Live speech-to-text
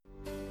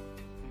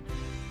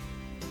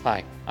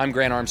Hi, I'm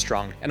Grant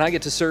Armstrong, and I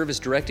get to serve as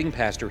directing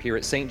pastor here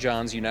at St.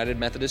 John's United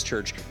Methodist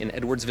Church in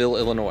Edwardsville,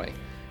 Illinois.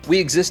 We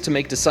exist to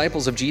make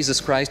disciples of Jesus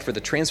Christ for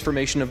the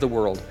transformation of the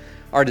world.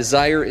 Our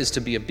desire is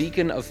to be a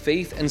beacon of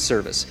faith and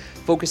service,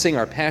 focusing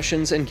our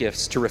passions and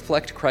gifts to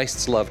reflect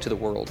Christ's love to the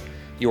world.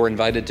 You're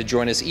invited to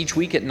join us each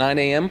week at 9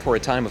 a.m. for a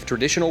time of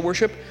traditional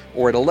worship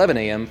or at 11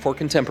 a.m. for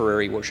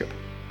contemporary worship.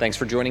 Thanks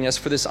for joining us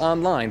for this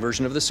online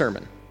version of the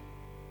sermon.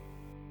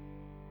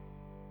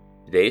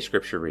 Today's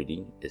scripture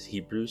reading is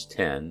Hebrews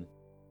 10,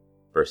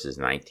 verses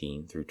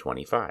 19 through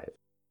 25.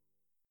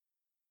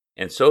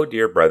 And so,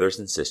 dear brothers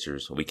and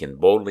sisters, we can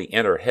boldly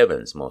enter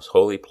heaven's most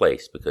holy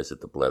place because of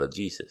the blood of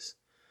Jesus.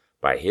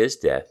 By his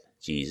death,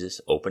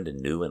 Jesus opened a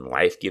new and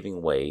life-giving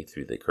way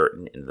through the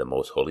curtain into the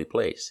most holy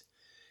place.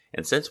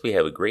 And since we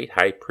have a great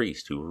high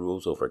priest who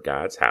rules over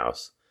God's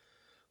house,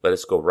 let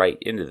us go right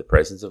into the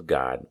presence of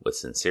God with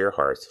sincere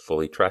hearts,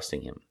 fully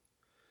trusting him.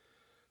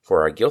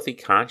 For our guilty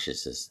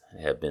consciences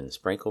have been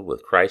sprinkled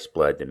with Christ's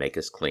blood to make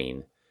us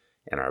clean,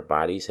 and our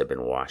bodies have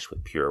been washed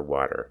with pure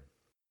water.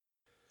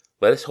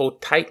 Let us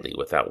hold tightly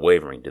without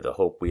wavering to the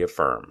hope we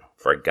affirm,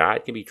 for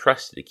God can be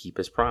trusted to keep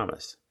his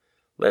promise.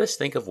 Let us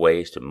think of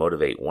ways to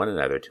motivate one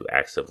another to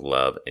acts of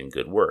love and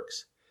good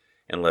works,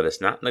 and let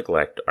us not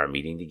neglect our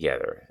meeting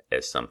together,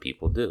 as some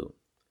people do,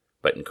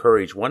 but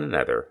encourage one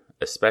another,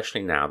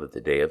 especially now that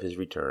the day of his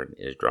return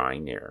is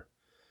drawing near.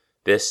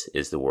 This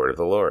is the word of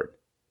the Lord.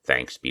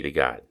 Thanks be to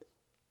God.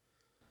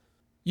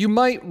 You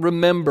might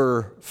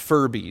remember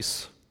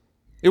Furbies.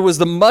 It was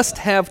the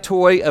must-have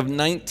toy of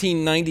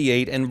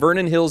 1998, and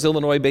Vernon Hills,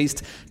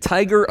 Illinois-based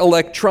Tiger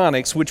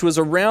Electronics, which was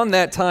around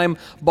that time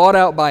bought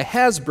out by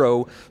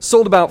Hasbro,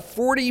 sold about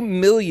 40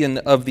 million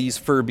of these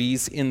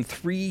Furbies in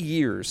 3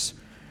 years.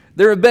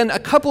 There have been a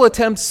couple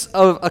attempts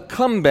of a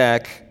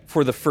comeback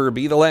for the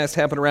Furby. The last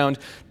happened around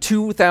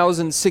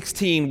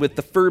 2016 with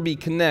the Furby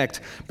Connect,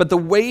 but the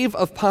wave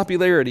of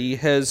popularity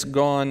has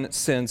gone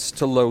since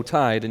to low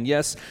tide. And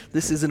yes,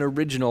 this is an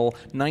original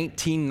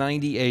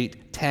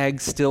 1998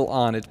 tag still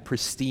on it,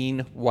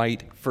 pristine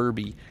white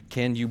Furby.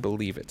 Can you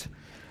believe it?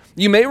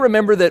 You may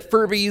remember that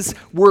Furbies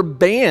were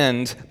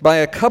banned by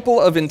a couple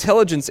of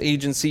intelligence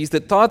agencies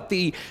that thought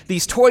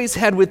these toys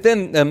had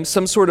within them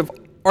some sort of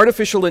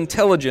artificial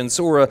intelligence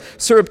or a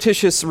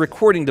surreptitious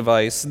recording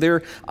device.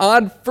 Their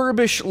odd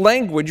Furbish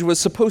language was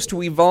supposed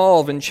to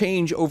evolve and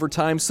change over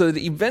time so that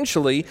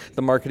eventually,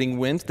 the marketing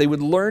went, they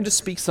would learn to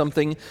speak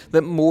something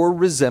that more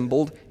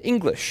resembled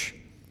English.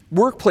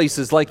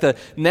 Workplaces like the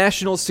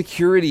National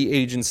Security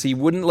Agency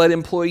wouldn't let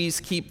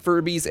employees keep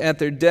Furbies at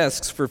their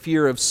desks for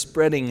fear of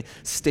spreading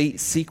state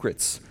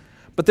secrets.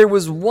 But there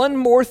was one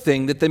more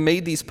thing that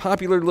made these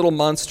popular little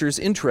monsters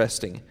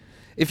interesting.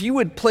 If you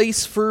would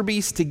place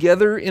Furbies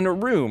together in a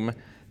room,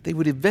 they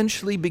would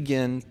eventually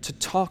begin to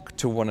talk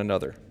to one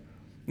another.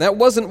 That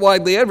wasn't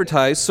widely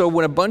advertised, so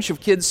when a bunch of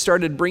kids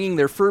started bringing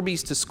their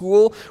Furbies to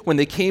school when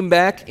they came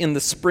back in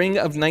the spring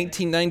of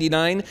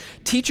 1999,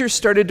 teachers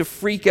started to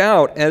freak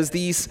out as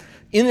these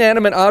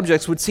inanimate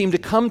objects would seem to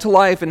come to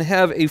life and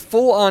have a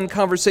full-on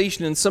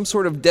conversation in some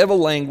sort of devil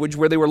language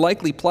where they were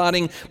likely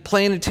plotting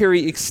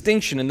planetary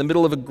extinction in the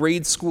middle of a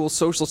grade school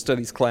social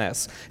studies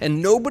class,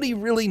 and nobody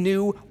really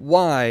knew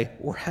why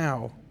or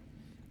how.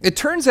 It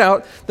turns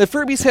out that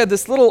Furbies had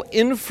this little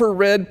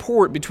infrared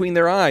port between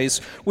their eyes,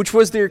 which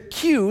was their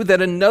cue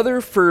that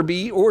another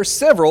Furby or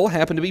several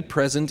happened to be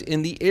present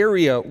in the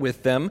area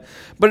with them,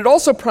 but it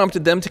also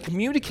prompted them to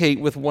communicate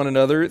with one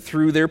another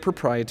through their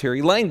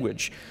proprietary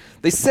language.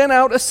 They sent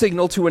out a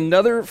signal to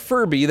another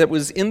Furby that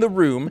was in the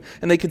room,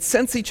 and they could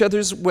sense each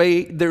other's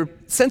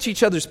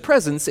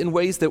presence in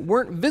ways that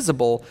weren't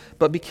visible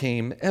but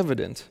became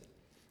evident.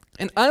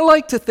 And I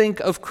like to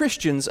think of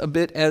Christians a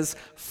bit as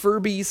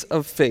Furbies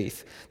of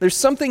faith. There's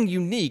something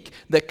unique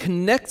that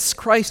connects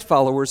Christ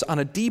followers on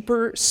a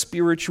deeper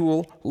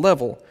spiritual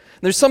level.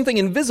 There's something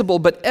invisible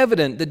but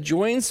evident that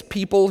joins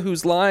people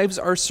whose lives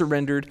are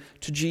surrendered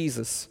to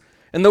Jesus.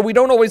 And though we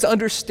don't always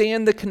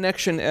understand the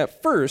connection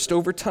at first,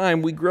 over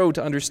time we grow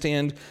to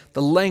understand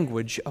the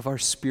language of our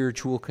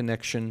spiritual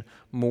connection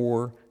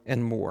more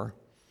and more.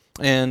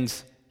 And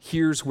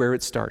here's where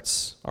it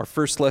starts, our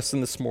first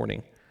lesson this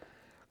morning.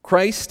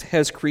 Christ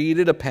has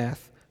created a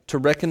path to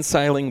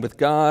reconciling with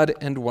God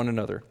and one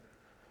another.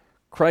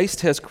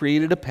 Christ has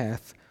created a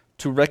path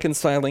to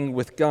reconciling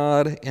with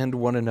God and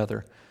one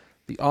another.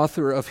 The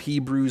author of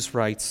Hebrews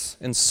writes,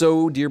 "And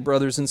so, dear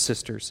brothers and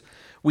sisters,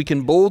 we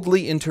can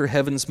boldly enter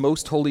heaven's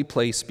most holy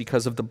place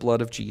because of the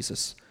blood of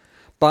Jesus.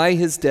 By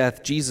his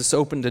death, Jesus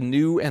opened a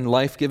new and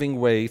life-giving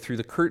way through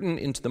the curtain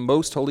into the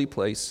most holy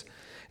place.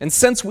 And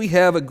since we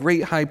have a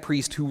great high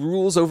priest who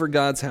rules over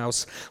God's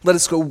house, let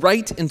us go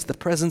right into the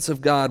presence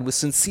of God with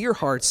sincere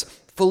hearts,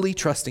 fully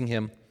trusting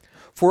him.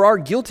 For our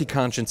guilty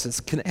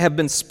consciences have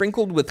been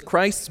sprinkled with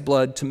Christ's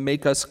blood to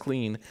make us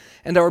clean,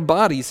 and our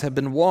bodies have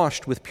been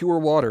washed with pure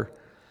water.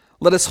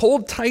 Let us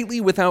hold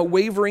tightly without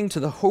wavering to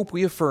the hope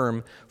we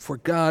affirm, for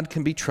God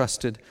can be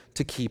trusted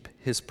to keep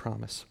his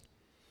promise."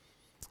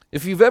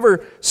 If you've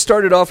ever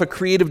started off a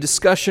creative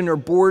discussion or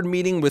board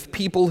meeting with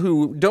people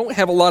who don't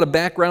have a lot of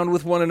background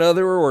with one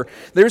another, or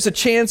there's a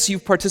chance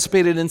you've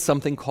participated in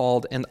something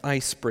called an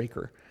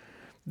icebreaker.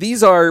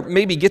 These are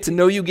maybe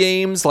get-to-know-you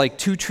games like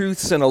Two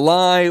Truths and a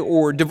Lie,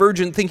 or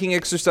divergent thinking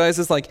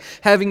exercises like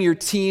having your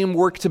team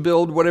work to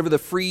build whatever the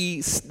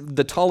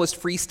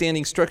tallest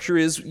freestanding structure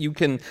is you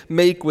can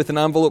make with an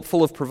envelope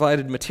full of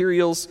provided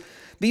materials.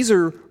 These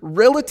are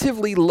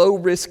relatively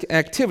low-risk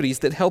activities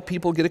that help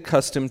people get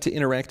accustomed to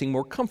interacting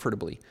more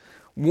comfortably,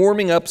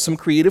 warming up some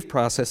creative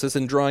processes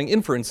and drawing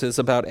inferences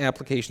about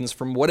applications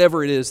from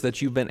whatever it is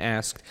that you've been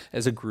asked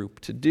as a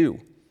group to do.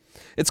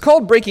 It's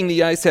called breaking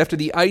the ice after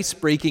the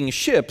ice-breaking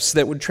ships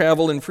that would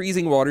travel in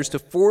freezing waters to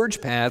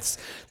forge paths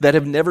that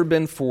have never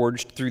been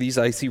forged through these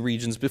icy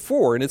regions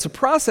before, and it's a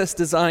process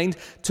designed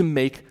to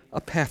make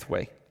a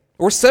pathway.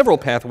 Or several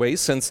pathways,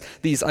 since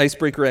these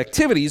icebreaker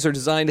activities are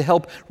designed to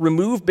help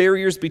remove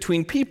barriers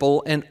between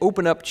people and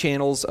open up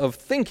channels of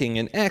thinking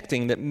and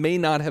acting that may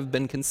not have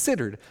been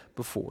considered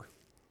before.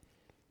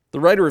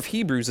 The writer of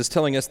Hebrews is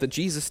telling us that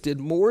Jesus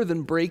did more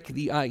than break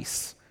the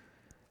ice,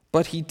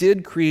 but he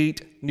did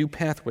create new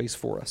pathways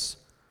for us.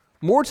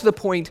 More to the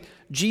point,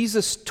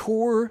 Jesus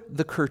tore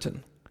the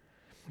curtain.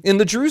 In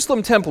the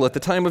Jerusalem temple at the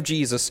time of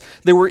Jesus,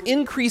 there were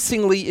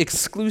increasingly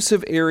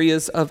exclusive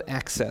areas of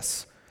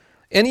access.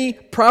 Any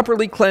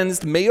properly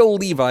cleansed male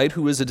Levite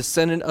who was a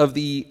descendant of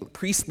the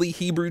priestly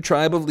Hebrew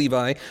tribe of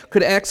Levi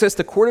could access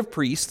the court of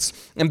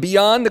priests, and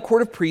beyond the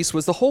court of priests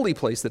was the holy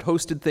place that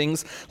hosted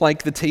things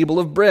like the table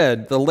of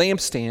bread, the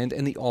lampstand,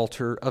 and the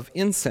altar of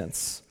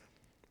incense.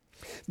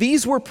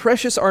 These were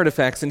precious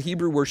artifacts in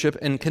Hebrew worship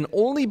and can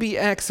only be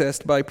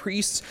accessed by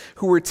priests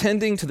who were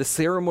tending to the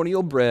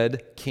ceremonial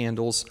bread,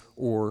 candles,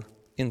 or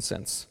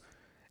incense.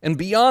 And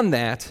beyond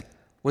that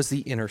was the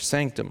inner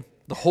sanctum,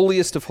 the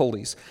holiest of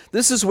holies.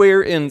 This is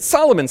where in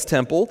Solomon's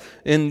temple,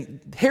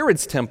 in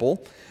Herod's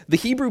temple, the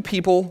Hebrew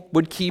people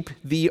would keep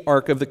the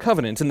Ark of the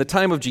Covenant. In the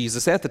time of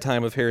Jesus, at the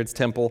time of Herod's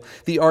temple,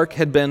 the Ark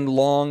had been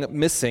long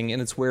missing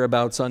and its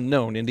whereabouts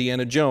unknown.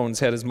 Indiana Jones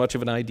had as much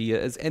of an idea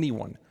as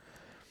anyone.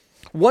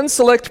 One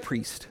select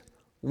priest,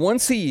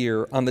 once a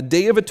year on the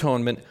Day of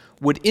Atonement,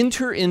 would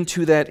enter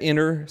into that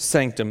inner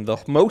sanctum, the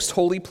most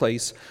holy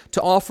place,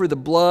 to offer the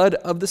blood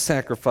of the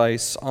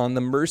sacrifice on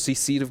the mercy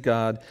seat of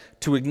God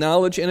to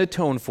acknowledge and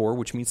atone for,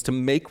 which means to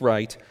make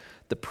right,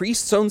 the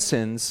priest's own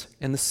sins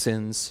and the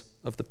sins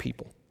of the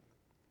people.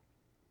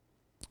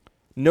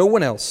 No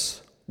one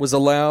else was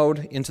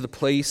allowed into the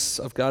place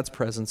of God's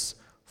presence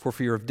for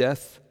fear of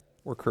death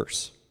or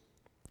curse.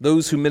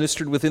 Those who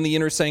ministered within the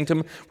inner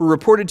sanctum were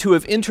reported to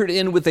have entered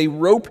in with a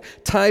rope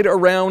tied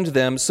around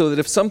them so that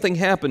if something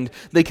happened,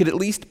 they could at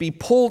least be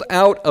pulled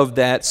out of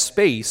that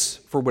space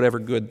for whatever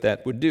good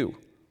that would do.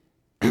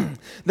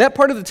 That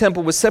part of the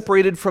temple was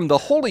separated from the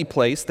holy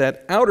place,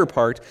 that outer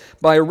part,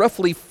 by a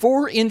roughly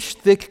 4-inch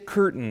thick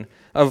curtain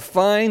of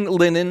fine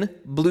linen,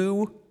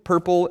 blue,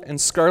 purple, and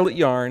scarlet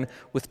yarn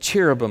with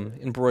cherubim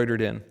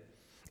embroidered in.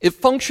 It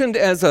functioned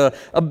as a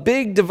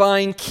big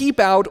divine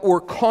keep out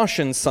or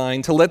caution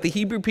sign to let the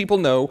Hebrew people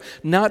know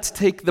not to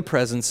take the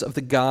presence of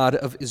the God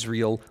of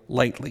Israel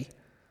lightly.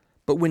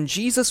 But when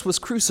Jesus was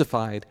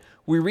crucified,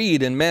 we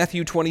read in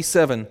Matthew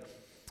 27,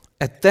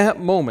 at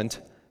that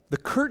moment, the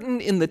curtain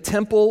in the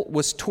temple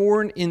was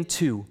torn in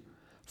two,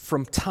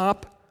 from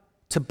top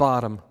to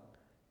bottom.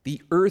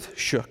 The earth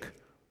shook,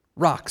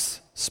 rocks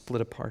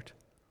split apart.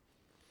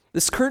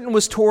 This curtain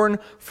was torn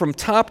from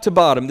top to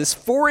bottom, this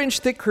 4-inch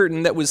thick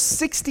curtain that was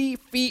 60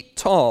 feet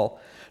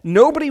tall.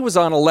 Nobody was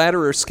on a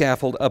ladder or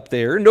scaffold up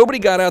there. Nobody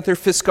got out their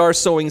Fiskar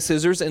sewing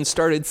scissors and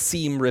started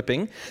seam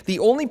ripping. The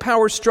only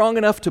power strong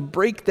enough to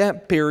break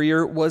that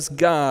barrier was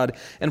God,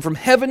 and from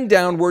heaven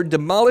downward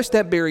demolished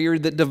that barrier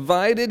that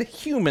divided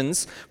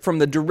humans from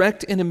the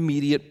direct and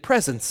immediate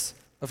presence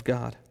of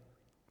God.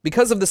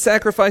 Because of the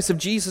sacrifice of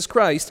Jesus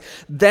Christ,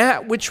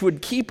 that which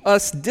would keep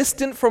us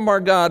distant from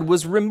our God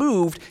was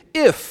removed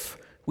if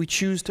we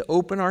choose to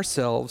open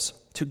ourselves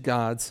to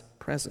God's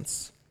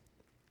presence.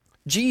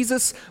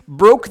 Jesus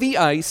broke the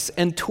ice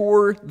and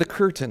tore the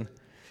curtain.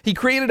 He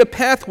created a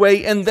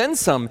pathway and then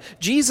some.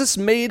 Jesus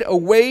made a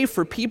way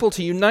for people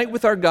to unite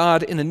with our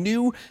God in a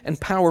new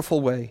and powerful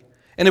way.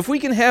 And if we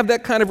can have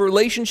that kind of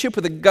relationship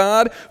with a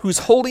God whose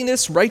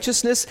holiness,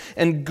 righteousness,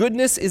 and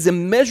goodness is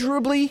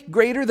immeasurably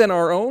greater than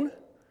our own,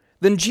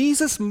 then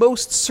Jesus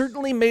most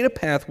certainly made a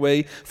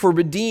pathway for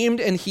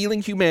redeemed and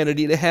healing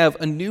humanity to have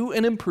a new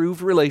and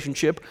improved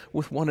relationship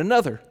with one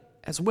another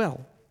as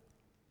well.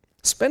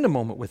 Spend a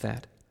moment with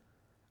that.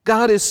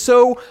 God is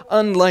so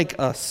unlike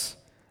us.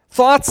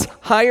 Thoughts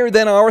higher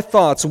than our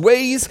thoughts,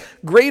 ways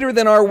greater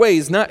than our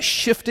ways, not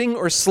shifting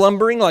or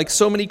slumbering like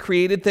so many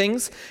created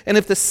things. And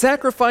if the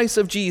sacrifice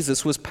of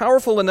Jesus was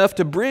powerful enough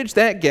to bridge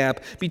that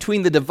gap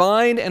between the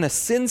divine and a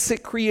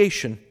sin-sick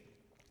creation,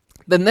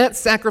 then that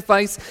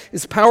sacrifice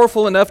is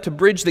powerful enough to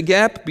bridge the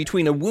gap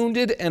between a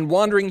wounded and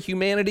wandering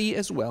humanity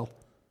as well.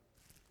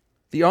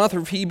 The author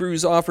of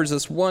Hebrews offers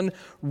us one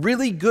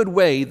really good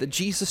way that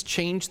Jesus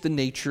changed the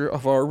nature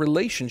of our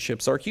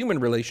relationships, our human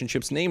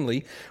relationships,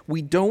 namely,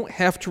 we don't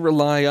have to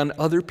rely on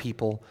other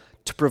people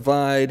to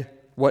provide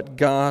what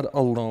God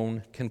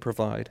alone can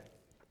provide.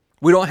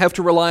 We don't have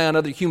to rely on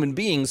other human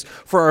beings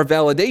for our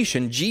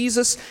validation.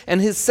 Jesus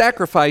and his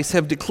sacrifice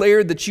have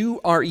declared that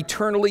you are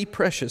eternally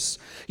precious.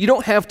 You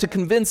don't have to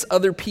convince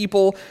other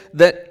people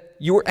that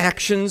your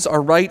actions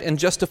are right and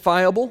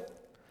justifiable.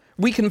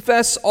 We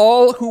confess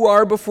all of who we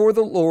are before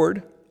the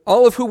Lord,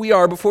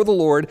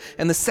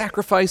 and the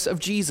sacrifice of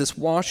Jesus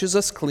washes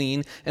us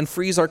clean and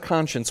frees our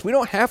conscience. We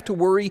don't have to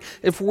worry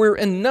if we're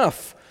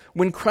enough.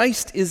 When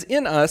Christ is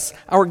in us,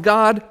 our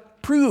God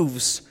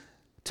proves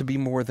to be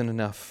more than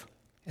enough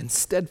and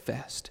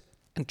steadfast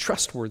and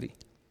trustworthy.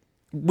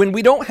 When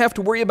we don't have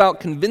to worry about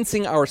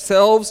convincing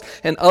ourselves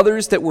and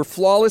others that we're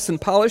flawless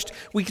and polished,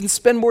 we can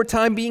spend more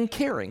time being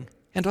caring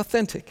and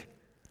authentic.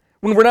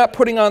 When we're not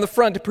putting on the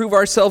front to prove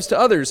ourselves to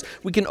others,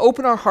 we can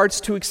open our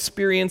hearts to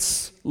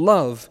experience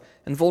love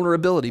and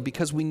vulnerability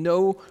because we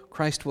know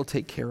Christ will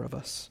take care of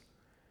us.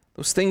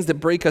 Those things that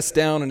break us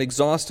down and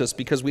exhaust us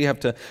because we have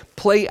to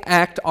play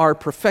act our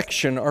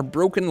perfection are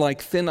broken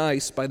like thin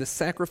ice by the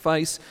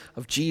sacrifice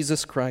of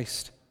Jesus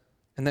Christ.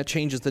 And that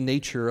changes the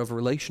nature of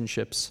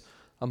relationships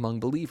among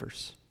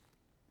believers.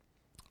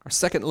 Our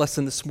second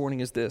lesson this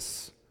morning is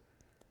this: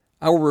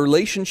 our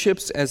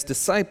relationships as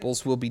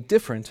disciples will be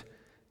different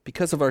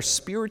because of our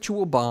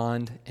spiritual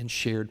bond and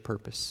shared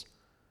purpose.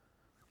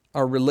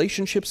 Our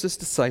relationships as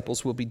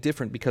disciples will be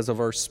different because of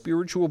our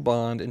spiritual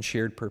bond and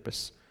shared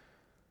purpose.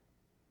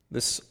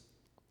 This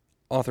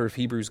author of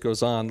Hebrews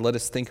goes on, let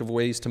us think of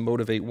ways to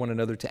motivate one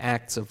another to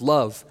acts of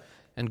love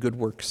and good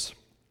works.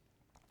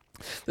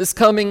 This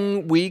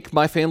coming week,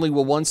 my family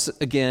will once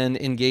again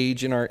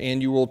engage in our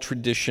annual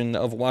tradition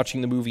of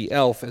watching the movie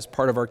Elf as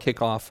part of our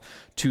kickoff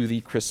to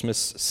the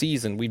Christmas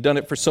season. We've done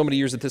it for so many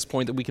years at this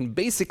point that we can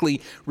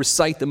basically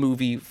recite the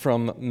movie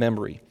from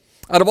memory.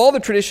 Out of all the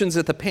traditions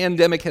that the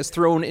pandemic has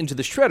thrown into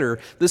the shredder,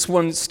 this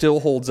one still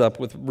holds up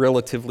with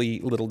relatively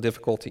little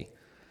difficulty.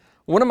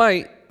 One of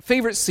my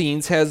favorite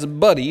scenes has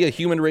Buddy, a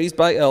human raised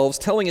by elves,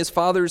 telling his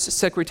father's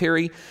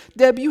secretary,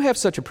 "Deb, you have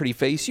such a pretty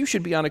face. You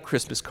should be on a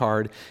Christmas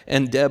card."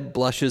 And Deb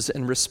blushes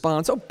and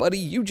responds, "Oh, Buddy,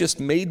 you just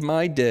made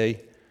my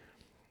day."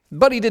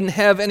 Buddy didn't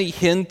have any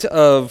hint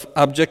of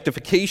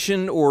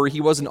objectification or he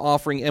wasn't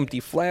offering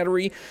empty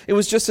flattery. It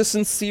was just a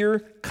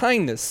sincere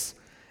kindness.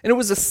 And it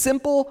was a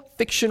simple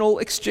fictional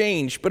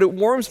exchange, but it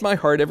warms my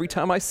heart every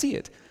time I see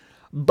it.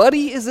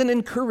 Buddy is an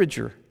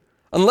encourager.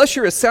 Unless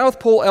you're a South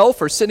Pole elf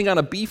or sitting on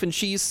a beef and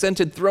cheese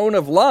scented throne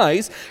of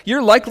lies,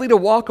 you're likely to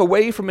walk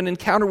away from an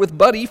encounter with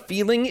Buddy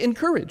feeling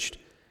encouraged.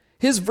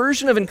 His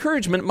version of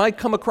encouragement might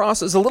come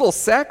across as a little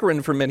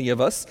saccharine for many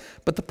of us,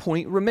 but the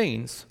point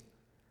remains.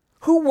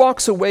 Who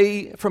walks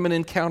away from an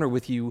encounter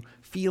with you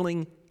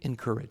feeling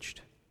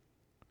encouraged?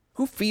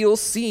 Who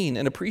feels seen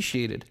and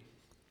appreciated?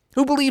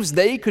 Who believes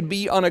they could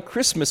be on a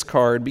Christmas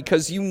card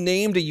because you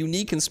named a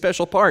unique and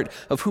special part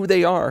of who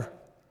they are?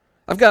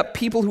 I've got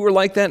people who are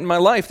like that in my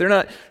life. They're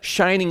not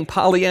shining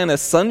Pollyanna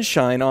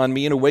sunshine on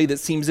me in a way that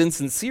seems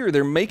insincere.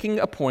 They're making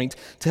a point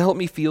to help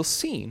me feel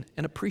seen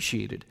and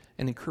appreciated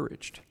and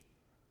encouraged.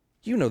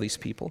 You know these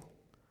people.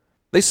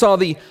 They saw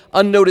the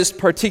unnoticed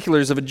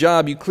particulars of a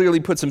job you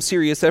clearly put some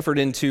serious effort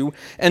into,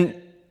 and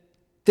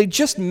they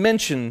just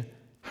mention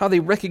how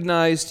they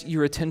recognized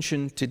your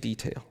attention to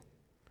detail.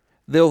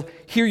 They'll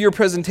hear your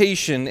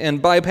presentation,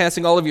 and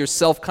bypassing all of your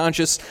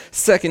self-conscious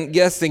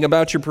second-guessing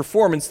about your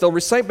performance, they'll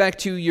recite back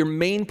to you your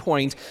main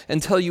point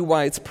and tell you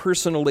why it's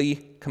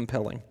personally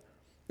compelling.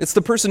 It's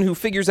the person who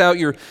figures out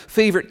your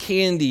favorite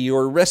candy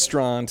or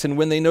restaurant, and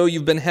when they know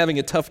you've been having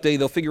a tough day,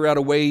 they'll figure out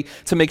a way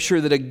to make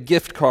sure that a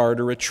gift card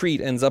or a treat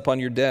ends up on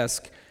your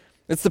desk.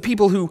 It's the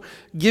people who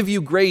give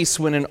you grace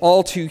when an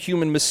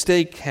all-too-human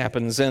mistake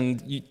happens,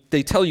 and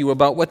they tell you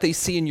about what they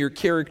see in your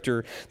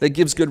character that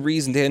gives good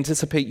reason to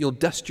anticipate you'll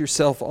dust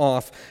yourself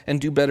off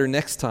and do better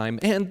next time.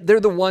 And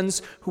they're the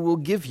ones who will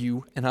give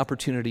you an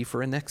opportunity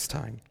for a next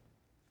time.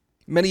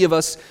 Many of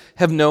us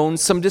have known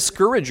some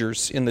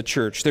discouragers in the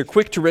church. They're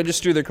quick to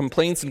register their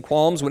complaints and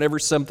qualms whenever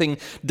something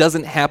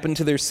doesn't happen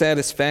to their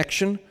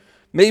satisfaction.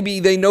 Maybe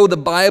they know the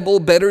Bible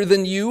better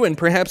than you, and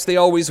perhaps they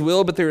always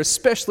will, but they're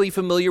especially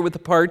familiar with the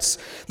parts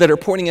that are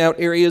pointing out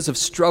areas of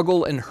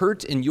struggle and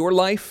hurt in your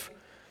life.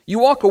 You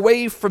walk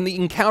away from the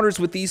encounters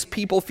with these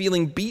people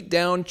feeling beat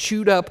down,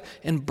 chewed up,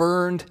 and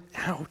burned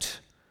out.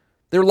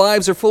 Their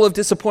lives are full of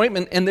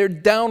disappointment, and they're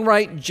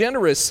downright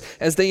generous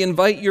as they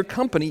invite your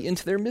company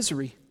into their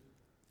misery.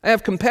 I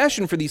have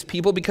compassion for these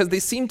people because they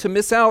seem to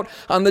miss out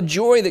on the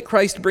joy that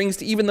Christ brings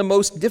to even the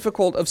most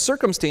difficult of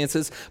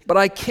circumstances, but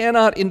I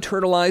cannot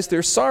internalize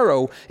their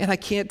sorrow, and I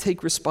can't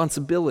take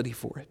responsibility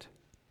for it.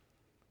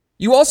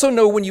 You also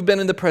know when you've been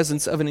in the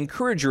presence of an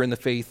encourager in the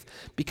faith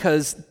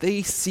because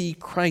they see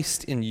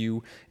Christ in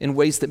you in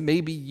ways that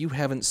maybe you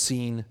haven't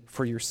seen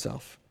for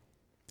yourself.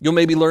 You'll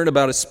maybe learn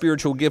about a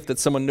spiritual gift that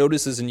someone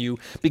notices in you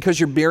because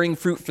you're bearing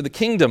fruit for the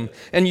kingdom,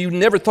 and you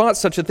never thought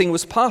such a thing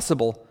was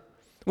possible.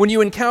 When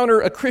you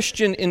encounter a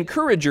Christian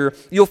encourager,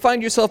 you'll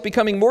find yourself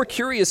becoming more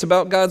curious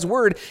about God's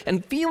word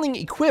and feeling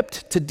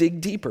equipped to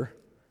dig deeper.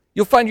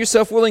 You'll find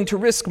yourself willing to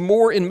risk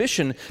more in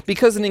mission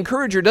because an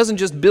encourager doesn't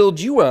just build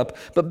you up,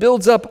 but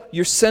builds up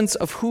your sense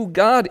of who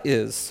God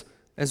is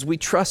as we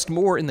trust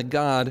more in the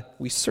God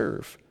we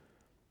serve.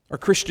 Our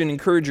Christian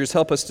encouragers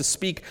help us to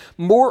speak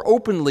more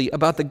openly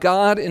about the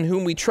God in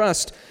whom we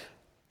trust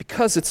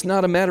because it's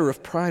not a matter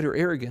of pride or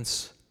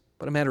arrogance,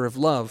 but a matter of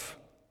love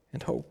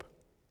and hope.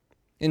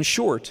 In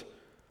short,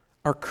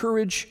 our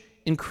courage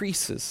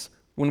increases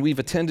when we've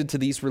attended to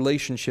these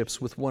relationships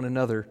with one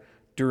another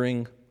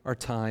during our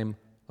time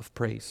of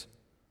praise.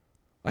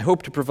 I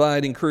hope to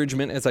provide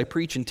encouragement as I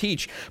preach and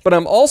teach, but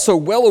I'm also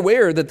well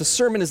aware that the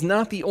sermon is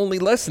not the only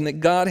lesson that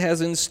God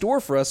has in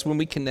store for us when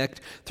we connect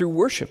through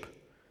worship.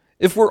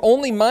 If we're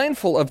only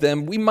mindful of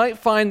them, we might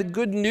find the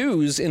good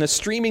news in a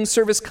streaming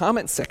service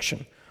comment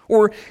section,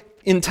 or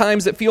in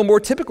times that feel more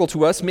typical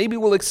to us, maybe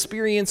we'll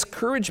experience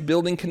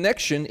courage-building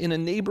connection in a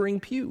neighboring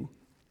pew.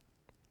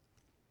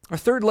 Our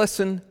third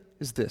lesson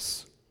is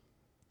this.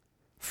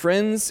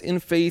 Friends in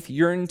faith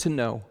yearn to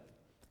know,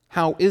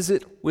 how is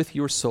it with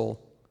your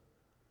soul?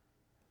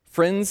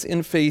 Friends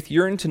in faith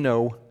yearn to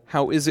know,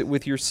 how is it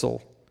with your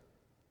soul?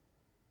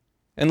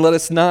 And let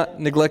us not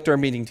neglect our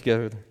meeting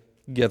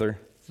together,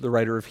 the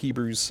writer of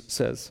Hebrews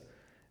says,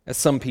 as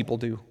some people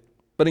do,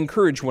 but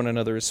encourage one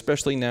another,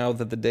 especially now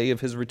that the day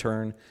of his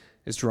return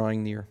is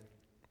drawing near.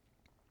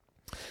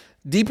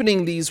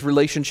 Deepening these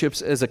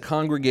relationships as a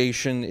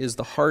congregation is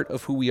the heart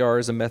of who we are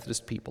as a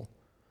Methodist people.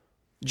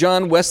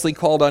 John Wesley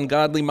called on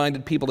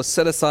godly-minded people to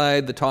set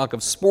aside the talk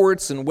of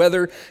sports and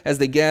weather as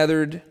they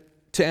gathered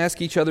to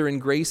ask each other in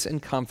grace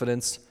and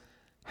confidence,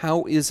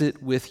 how is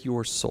it with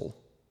your soul?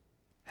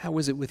 How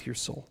is it with your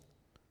soul?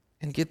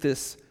 And get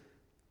this,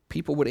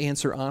 people would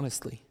answer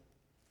honestly.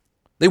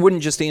 They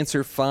wouldn't just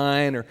answer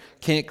fine or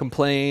can't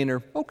complain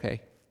or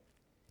okay.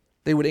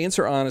 They would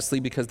answer honestly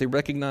because they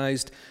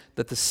recognized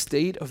that the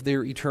state of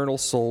their eternal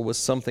soul was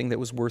something that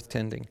was worth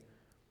tending.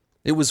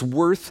 It was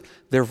worth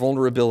their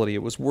vulnerability.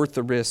 It was worth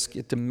the risk.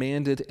 It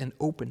demanded an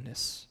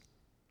openness.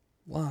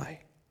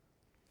 Why?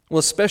 Well,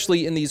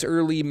 especially in these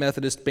early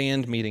Methodist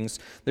band meetings,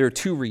 there are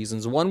two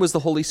reasons. One was the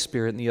Holy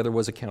Spirit and the other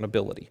was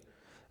accountability.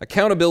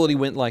 Accountability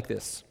went like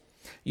this.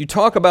 You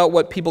talk about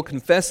what people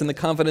confess in the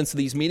confidence of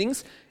these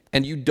meetings,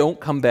 and you don't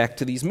come back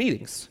to these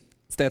meetings.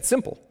 It's that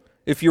simple.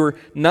 If you're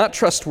not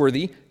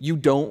trustworthy, you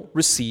don't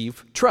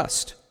receive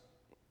trust.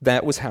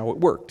 That was how it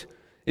worked.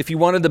 If you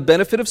wanted the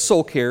benefit of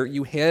soul care,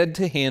 you had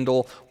to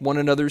handle one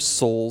another's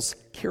souls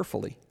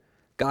carefully.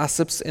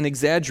 Gossips and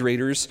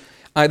exaggerators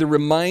either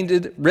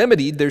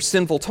remedied their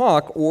sinful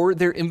talk or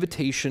their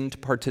invitation to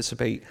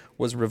participate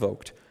was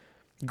revoked.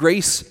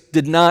 Grace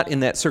did not, in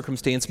that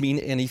circumstance, mean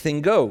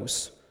anything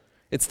goes.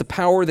 It's the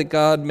power that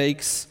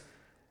makes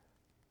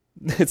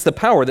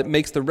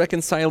the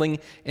reconciling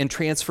and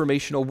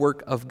transformational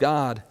work of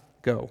God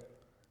go.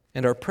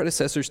 And our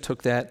predecessors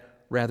took that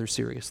rather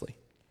seriously.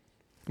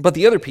 But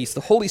the other piece,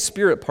 the Holy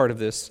Spirit part of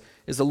this,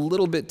 is a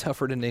little bit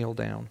tougher to nail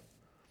down.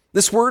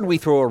 This word we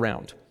throw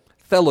around,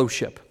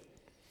 fellowship.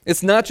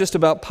 It's not just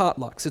about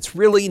potlucks. It's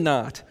really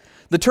not.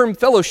 The term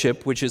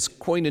fellowship, which is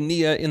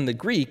koinonia in the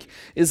Greek,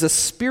 is a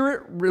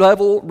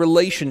spirit-level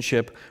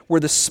relationship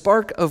where the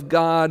spark of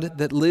God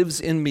that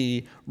lives in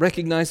me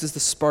recognizes the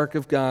spark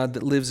of God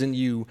that lives in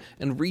you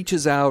and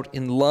reaches out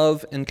in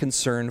love and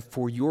concern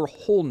for your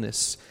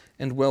wholeness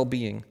and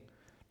well-being.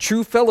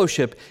 True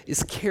fellowship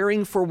is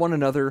caring for one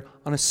another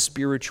on a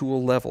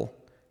spiritual level.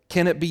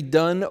 Can it be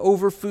done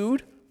over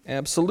food?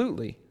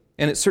 Absolutely.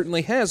 And it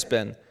certainly has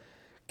been.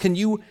 Can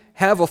you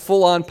have a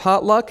full-on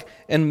potluck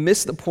and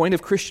miss the point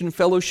of Christian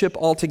fellowship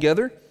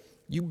altogether?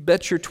 You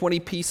bet your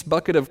 20-piece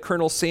bucket of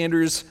Colonel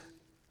Sanders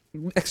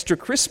Extra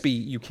Crispy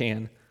you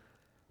can.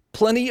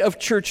 Plenty of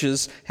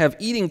churches have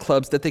eating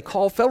clubs that they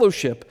call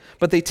fellowship,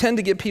 but they tend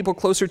to get people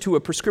closer to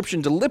a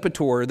prescription to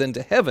Lipitor than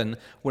to heaven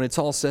when it's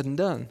all said and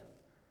done.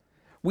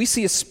 We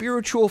see a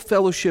spiritual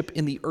fellowship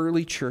in the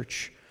early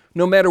church.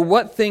 No matter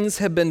what things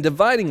have been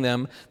dividing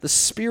them, the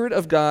Spirit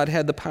of God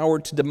had the power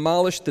to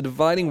demolish the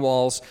dividing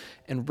walls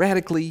and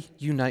radically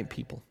unite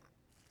people.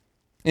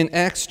 In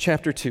Acts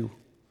chapter 2,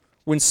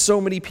 when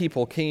so many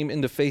people came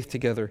into faith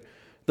together,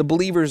 the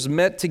believers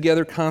met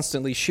together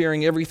constantly,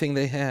 sharing everything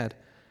they had.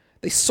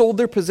 They sold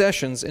their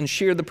possessions and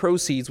shared the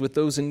proceeds with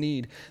those in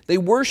need. They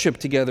worshiped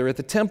together at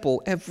the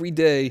temple every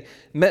day,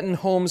 met in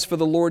homes for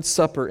the Lord's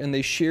Supper, and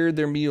they shared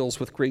their meals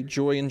with great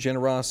joy and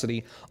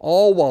generosity,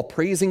 all while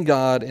praising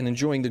God and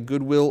enjoying the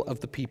goodwill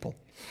of the people.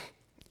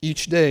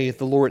 Each day,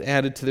 the Lord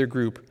added to their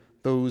group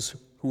those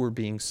who were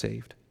being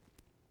saved.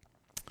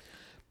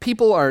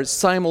 People are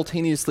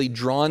simultaneously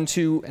drawn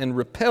to and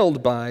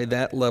repelled by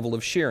that level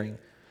of sharing.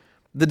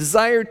 The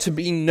desire to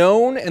be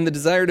known and the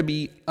desire to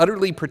be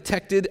utterly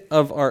protected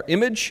of our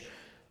image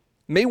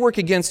may work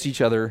against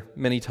each other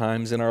many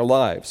times in our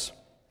lives.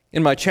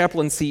 In my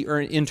chaplaincy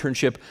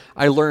internship,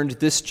 I learned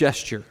this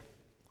gesture.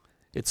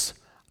 It's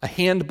a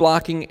hand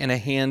blocking and a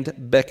hand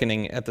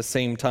beckoning at the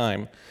same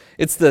time.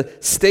 It's the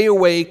stay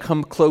away,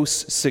 come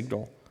close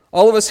signal.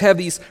 All of us have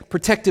these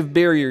protective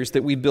barriers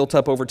that we've built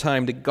up over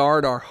time to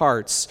guard our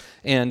hearts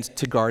and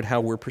to guard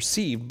how we're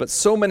perceived. But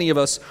so many of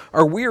us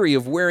are weary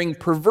of wearing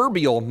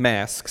proverbial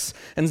masks,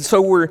 and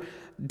so we're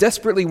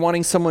desperately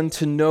wanting someone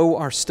to know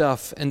our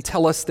stuff and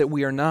tell us that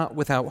we are not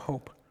without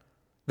hope,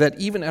 that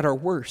even at our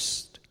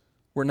worst,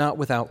 we're not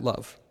without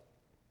love.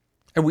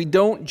 And we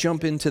don't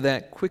jump into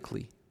that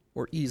quickly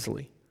or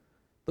easily.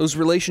 Those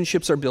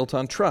relationships are built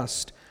on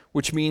trust,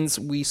 which means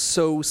we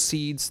sow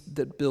seeds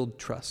that build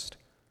trust.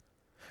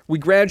 We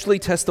gradually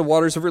test the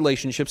waters of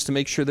relationships to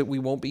make sure that we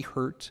won't be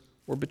hurt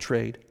or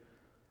betrayed.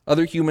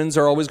 Other humans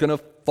are always going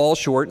to fall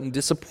short and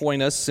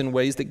disappoint us in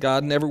ways that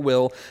God never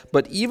will,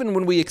 but even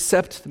when we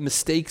accept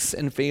mistakes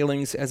and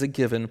failings as a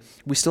given,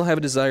 we still have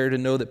a desire to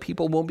know that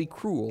people won't be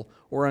cruel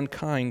or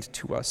unkind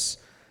to us.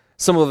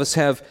 Some of us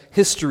have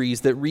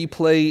histories that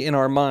replay in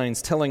our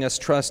minds, telling us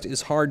trust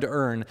is hard to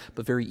earn,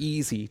 but very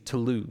easy to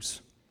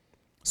lose.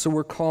 So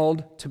we're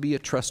called to be a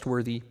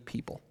trustworthy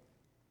people,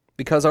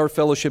 because our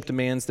fellowship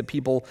demands that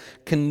people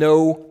can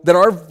know that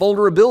our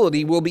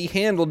vulnerability will be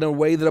handled in a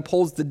way that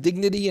upholds the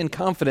dignity and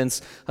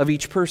confidence of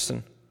each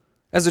person.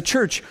 As a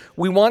church,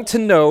 we want to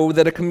know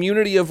that a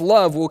community of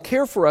love will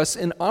care for us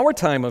in our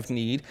time of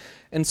need,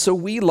 and so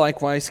we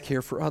likewise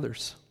care for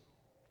others.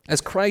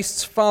 As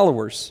Christ's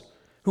followers,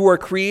 who are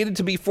created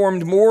to be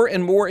formed more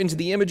and more into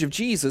the image of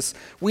Jesus,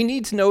 we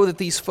need to know that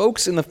these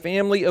folks in the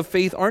family of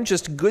faith aren't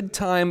just good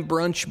time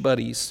brunch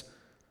buddies,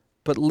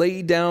 but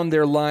lay down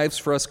their lives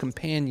for us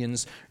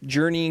companions,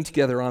 journeying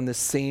together on this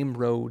same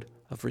road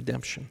of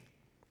redemption.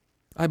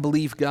 I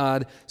believe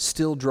God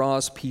still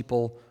draws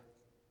people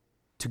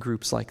to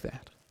groups like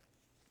that.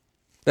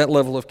 That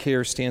level of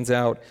care stands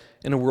out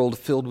in a world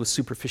filled with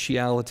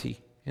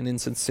superficiality and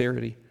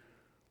insincerity.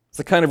 It's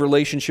the kind of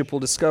relationship we'll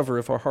discover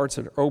if our hearts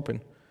are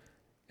open,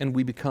 and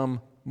we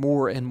become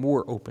more and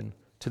more open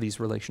to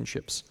these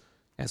relationships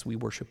as we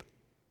worship.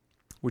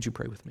 Would you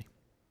pray with me?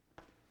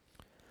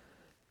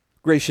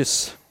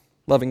 Gracious,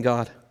 loving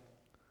God,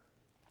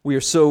 we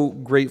are so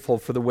grateful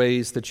for the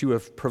ways that you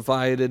have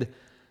provided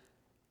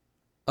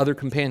other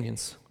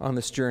companions on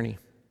this journey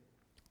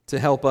to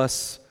help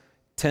us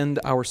tend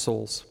our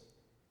souls,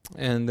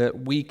 and that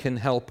we can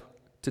help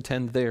to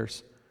tend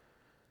theirs.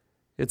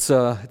 It's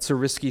a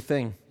risky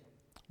thing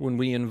when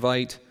we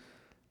invite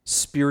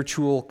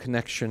spiritual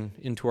connection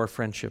into our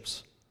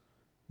friendships,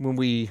 when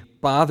we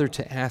bother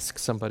to ask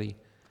somebody,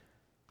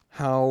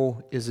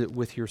 how is it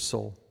with your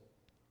soul?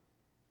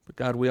 But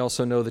God, we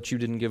also know that you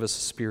didn't give us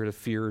a spirit of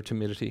fear or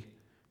timidity.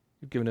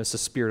 You've given us a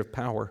spirit of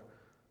power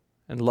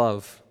and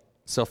love,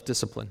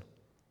 self-discipline,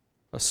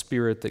 a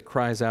spirit that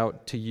cries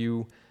out to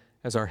you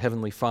as our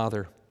Heavenly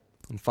Father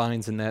and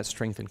finds in that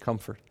strength and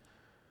comfort.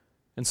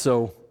 And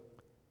so,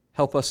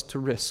 help us to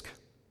risk.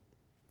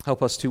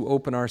 Help us to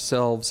open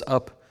ourselves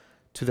up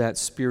to that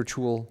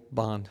spiritual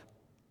bond,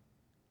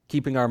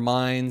 keeping our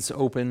minds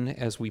open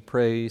as we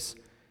praise,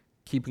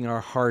 keeping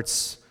our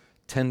hearts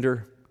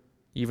tender,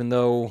 even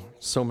though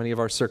so many of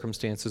our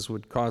circumstances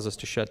would cause us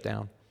to shut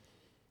down.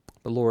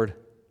 But Lord,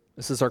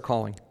 this is our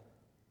calling,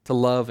 to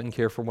love and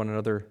care for one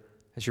another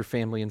as your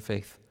family in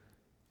faith,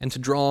 and to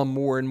draw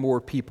more and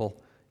more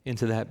people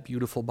into that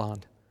beautiful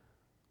bond.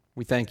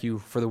 We thank you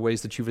for the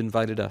ways that you've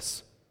invited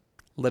us.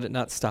 Let it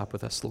not stop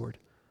with us, Lord,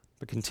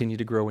 but continue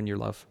to grow in your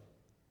love.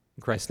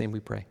 In Christ's name we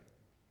pray.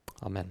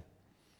 Amen.